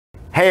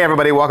Hey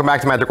everybody, welcome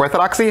back to Magic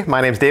Orthodoxy. My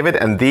name's David,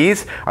 and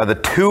these are the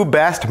 2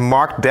 best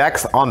marked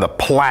decks on the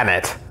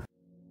planet.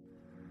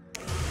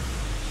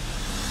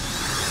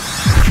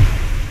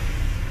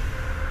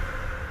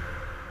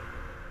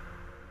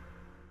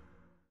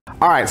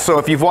 Alright, so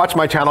if you've watched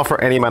my channel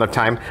for any amount of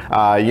time,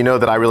 you know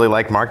that I really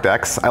like marked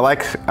decks. I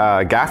like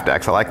gaff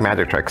decks, I like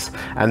magic tricks.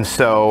 And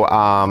so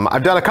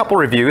I've done a couple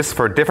reviews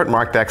for different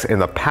marked decks in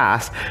the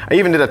past. I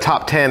even did a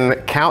top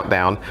 10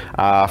 countdown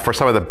for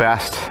some of the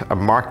best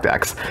marked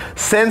decks.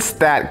 Since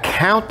that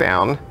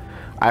countdown,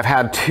 I've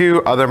had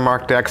 2 other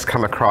marked decks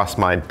come across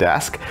my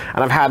desk,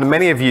 and I've had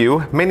many of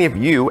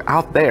you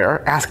out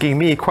there asking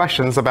me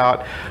questions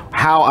about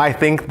how I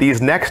think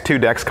these next 2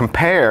 decks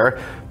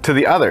compare to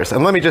the others.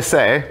 And let me just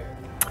say,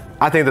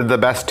 I think they're the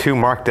best 2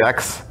 marked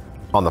decks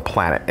on the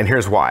planet, and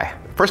here's why.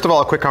 First of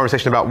all, a quick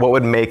conversation about what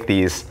would make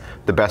these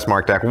the best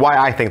marked deck, why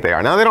I think they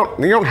are. Now,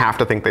 you don't have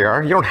to think they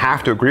are. You don't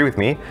have to agree with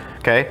me,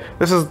 okay?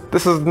 This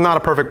is not a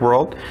perfect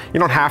world. You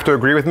don't have to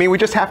agree with me. We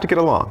just have to get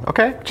along,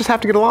 okay? Just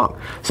have to get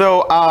along.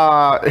 So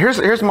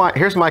here's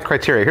my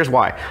criteria. Here's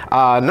why.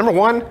 Number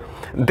 1,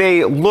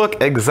 they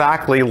look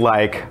exactly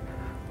like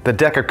the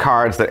deck of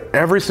cards that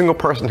every single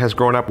person has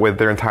grown up with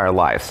their entire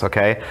lives,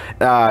 okay?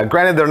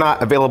 Granted, they're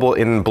not available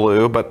in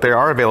blue, but they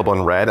are available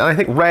in red, and I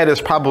think red is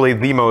probably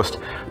the most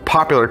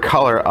popular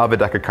color of a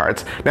deck of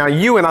cards. Now,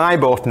 you and I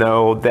both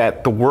know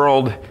that the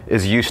world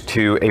is used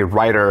to a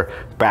rider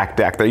back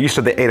deck. They're used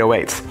to the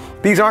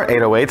 808s. These aren't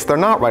 808s, they're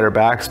not rider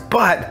backs,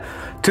 but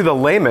to the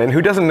layman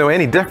who doesn't know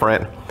any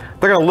different,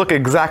 they're gonna look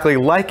exactly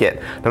like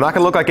it. They're not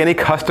gonna look like any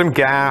custom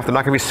gaff. They're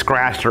not gonna be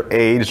scratched or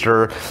aged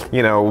or,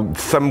 you know,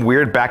 some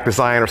weird back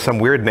design or some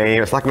weird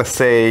name. It's not gonna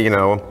say, you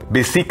know,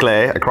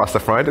 bicycle across the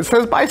front. It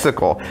says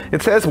bicycle.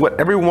 It says what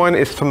everyone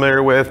is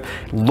familiar with,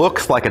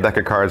 looks like a deck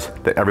of cards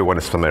that everyone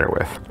is familiar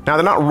with. Now,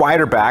 they're not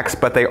rider backs,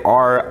 but they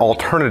are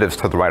alternatives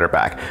to the rider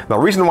back. Now, the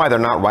reason why they're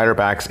not rider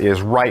backs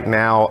is right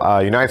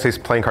now, United States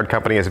Playing Card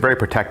Company is very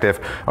protective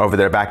over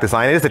their back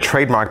design. It is a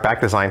trademark back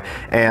design,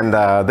 and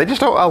they just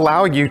don't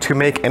allow you to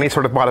make any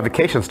sort of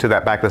modifications to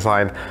that back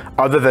design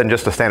other than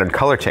just a standard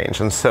color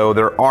change. And so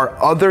there are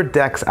other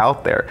decks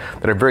out there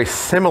that are very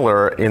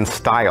similar in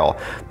style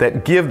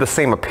that give the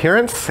same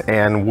appearance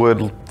and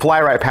would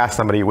fly right past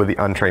somebody with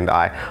the untrained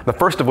eye. The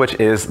first of which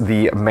is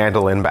the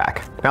mandolin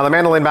back. Now, the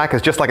mandolin back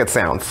is just like it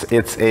sounds.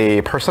 It's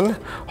a person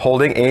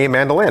holding a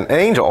mandolin, an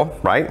angel,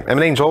 right? I'm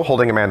an angel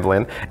holding a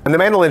mandolin, and the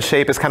mandolin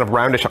shape is kind of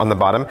roundish on the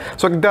bottom,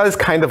 so it does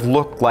kind of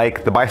look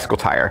like the bicycle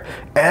tire.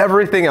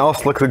 Everything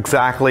else looks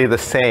exactly the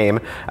same,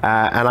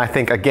 and I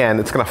think, again,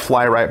 it's gonna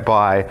fly right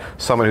by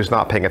someone who's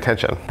not paying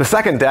attention. The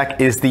second deck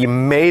is the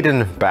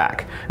maiden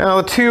back.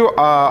 Now, the 2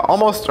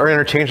 almost are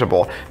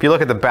interchangeable. If you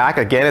look at the back,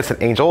 again, it's an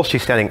angel.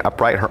 She's standing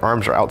upright, her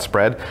arms are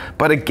outspread.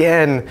 But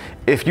again,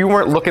 if you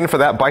weren't looking for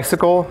that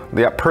bicycle,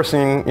 that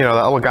person, you know,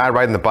 that little guy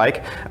riding the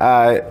bike,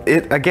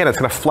 again, it's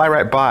gonna fly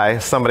right by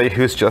somebody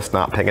who's just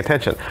not paying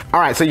attention. All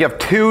right, so you have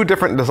 2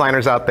 different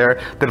designers out there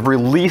that have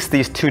released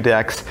these 2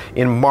 decks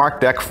in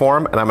marked deck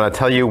form, and I'm gonna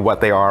tell you what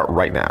they are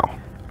right now.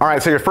 All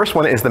right, so your first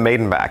one is the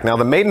maiden back. Now,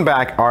 the maiden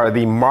back are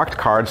the marked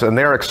cards, and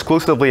they're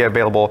exclusively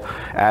available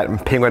at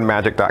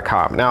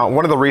penguinmagic.com. Now,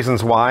 one of the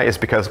reasons why is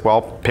because,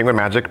 well, Penguin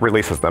Magic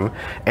releases them,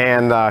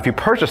 and if you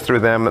purchase through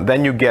them,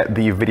 then you get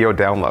the video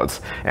downloads.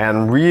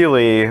 And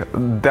really,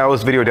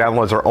 those video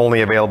downloads are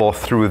only available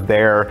through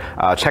their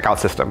checkout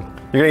system.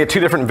 You're gonna get 2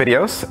 different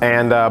videos,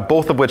 and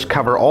both of which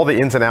cover all the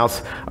ins and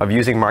outs of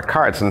using marked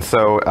cards. And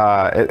so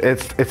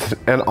it's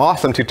an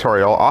awesome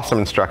tutorial, awesome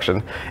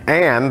instruction.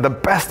 And the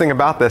best thing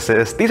about this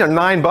is these are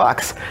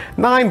 $9.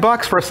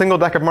 $9 for a single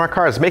deck of marked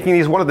cards, making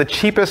these one of the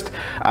cheapest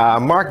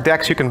marked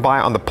decks you can buy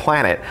on the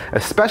planet,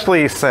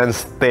 especially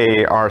since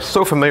they are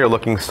so familiar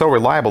looking, so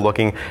reliable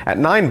looking. At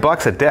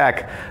 $9 a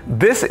deck,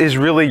 this is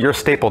really your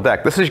staple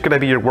deck. This is gonna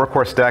be your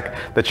workhorse deck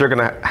that you're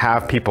gonna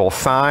have people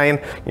sign.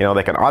 You know,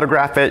 they can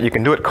autograph it. You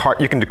can do it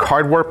you can do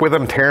card warp with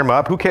them, tear them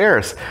up, who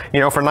cares? You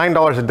know, for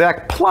 $9 a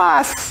deck,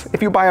 plus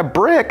if you buy a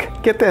brick,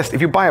 get this,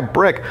 if you buy a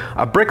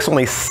brick's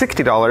only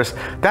 $60,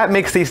 that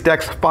makes these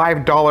decks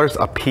 $5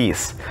 a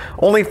piece.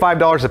 Only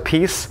 $5 a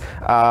piece,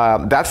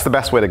 that's the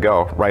best way to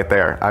go right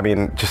there. I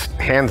mean, just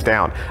hands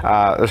down.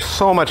 There's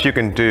so much you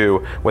can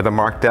do with a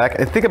marked deck.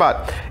 And think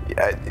about,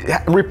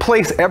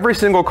 replace every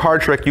single card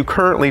trick you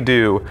currently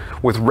do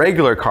with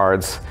regular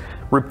cards,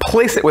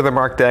 replace it with a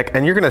marked deck,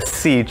 and you're gonna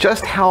see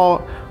just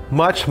how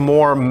much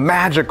more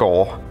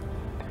magical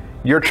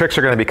your tricks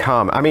are going to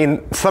become. I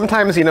mean,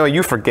 sometimes, you know,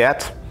 you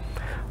forget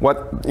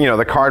what, you know,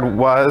 the card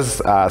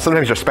was.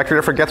 Sometimes your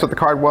spectator forgets what the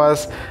card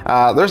was.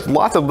 There's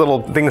lots of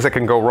little things that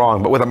can go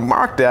wrong, but with a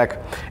marked deck,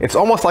 it's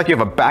almost like you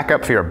have a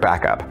backup for your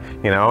backup,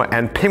 you know,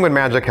 and Penguin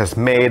Magic has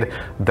made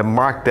the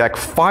marked deck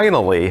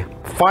finally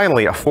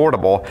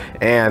affordable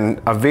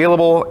and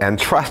available and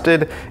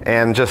trusted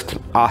and just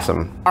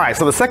awesome. All right,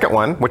 so the second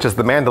one, which is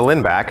the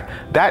mandolin back,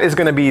 that is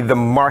gonna be the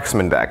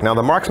Marksman deck. Now,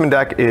 the Marksman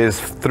deck is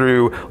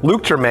through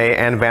Jermay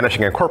and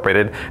Vanishing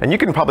Incorporated, and you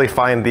can probably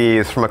find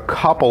these from a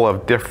couple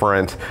of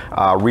different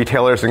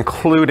retailers,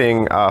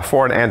 including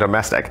foreign and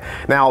domestic.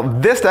 Now,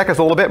 this deck is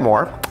a little bit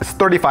more. It's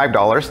 $35.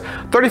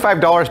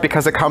 $35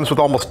 because it comes with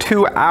almost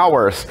 2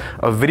 hours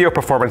of video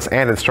performance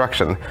and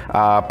instruction.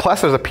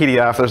 Plus, there's a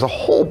PDF. There's a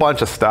whole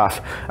bunch of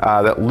stuff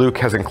that Luke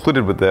has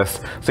included with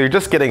this. So you're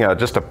just getting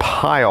just a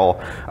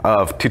pile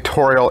of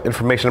tutorial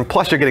information.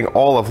 Plus, you're getting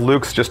all of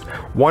Luke's just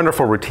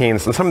wonderful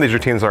routines. And some of these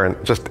routines are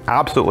just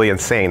absolutely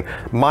insane,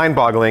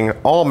 mind-boggling,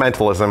 all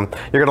mentalism.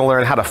 You're going to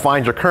learn how to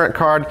find your current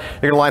card.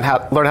 You're going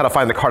to learn how to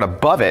find the card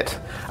above it.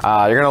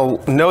 You're going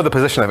to know the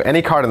position of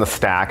any card in the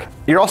stack.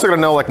 You're also going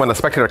to know, like, when the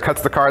spectator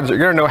cuts the cards, you're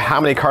going to know how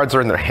many cards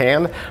are in their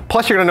hand.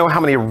 Plus, you're going to know how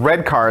many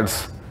red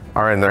cards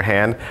are in their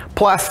hand.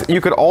 Plus,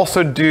 you could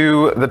also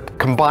do the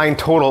combined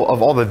total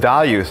of all the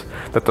values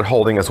that they're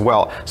holding as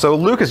well. So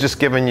Luke has just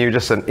given you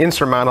just an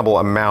insurmountable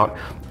amount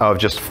of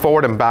just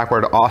forward and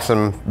backward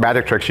awesome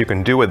magic tricks you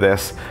can do with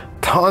this.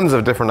 Tons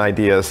of different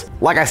ideas.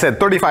 Like I said,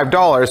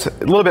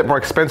 $35, a little bit more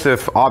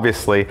expensive,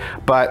 obviously,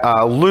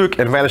 but Luke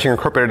and Vanishing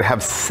Incorporated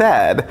have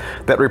said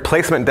that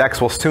replacement decks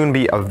will soon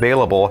be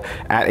available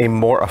at a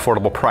more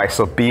affordable price,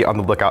 so be on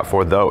the lookout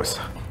for those.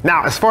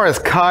 Now, as far as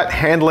cut,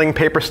 handling,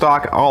 paper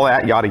stock, all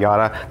that yada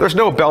yada, there's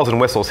no bells and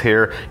whistles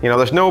here. You know,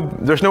 there's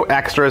no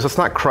extras. It's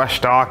not crush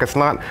stock. It's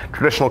not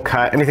traditional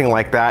cut, anything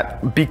like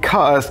that,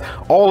 because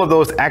all of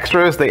those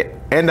extras, they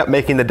end up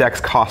making the decks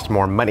cost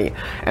more money.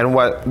 And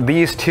what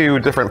these two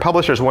different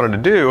publishers wanted to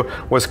do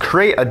was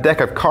create a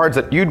deck of cards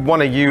that you'd want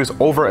to use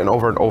over and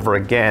over and over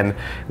again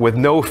with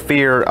no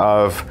fear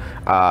of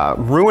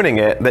ruining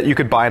it, that you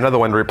could buy another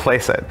one to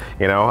replace it.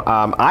 You know,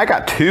 I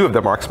got 2 of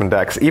the Marksman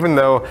decks, even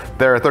though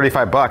they're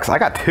 35 bucks. I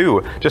got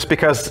 2 just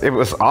because it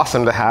was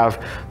awesome to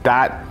have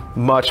that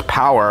much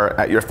power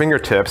at your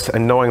fingertips,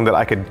 and knowing that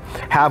I could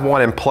have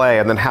one in play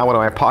and then have one in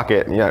my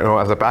pocket, you know,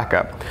 as a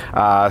backup.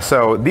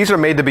 So these are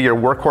made to be your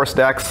workhorse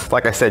decks.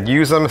 Like I said,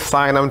 use them,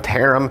 sign them,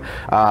 tear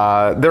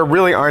them. There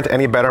really aren't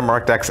any better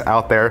mark decks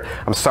out there.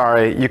 I'm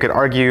sorry, you could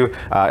argue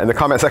in the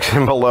comment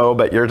section below,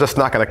 but you're just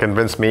not going to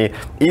convince me.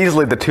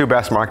 Easily the 2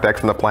 best mark decks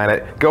on the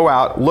planet. Go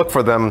out, look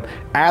for them,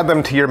 add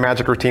them to your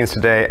magic routines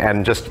today,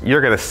 and just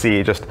you're going to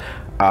see just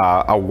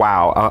a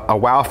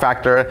wow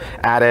factor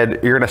added.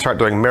 You're going to start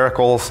doing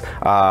miracles.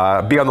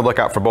 Be on the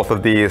lookout for both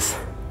of these.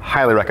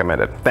 Highly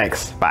recommended.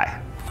 Thanks.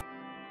 Bye.